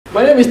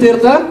My name is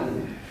Tirta,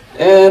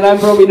 and I'm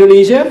from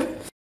Indonesia.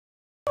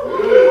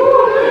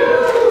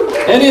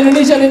 Any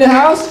Indonesian in the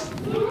house?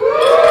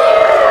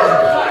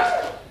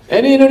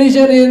 Any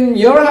Indonesian in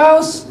your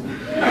house?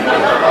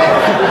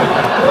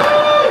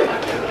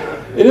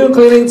 You know,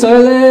 cleaning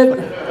toilet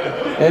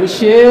and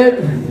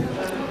shit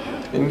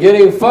and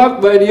getting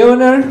fucked by the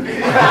owner.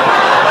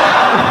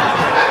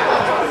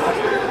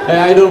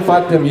 Hey, I don't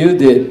fuck them, you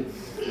did.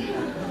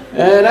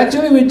 And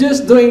actually we're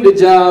just doing the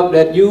job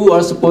that you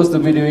are supposed to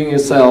be doing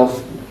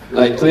yourself.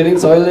 Like cleaning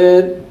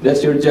toilet,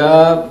 that's your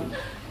job.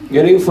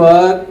 Getting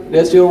fucked,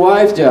 that's your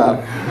wife's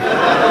job.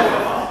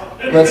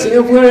 But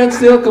Singaporeans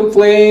still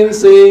complain,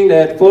 saying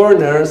that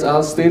foreigners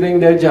are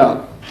stealing their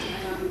job.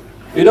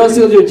 We don't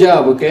steal your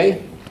job,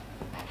 okay?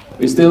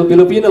 We steal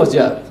Filipinos'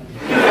 job.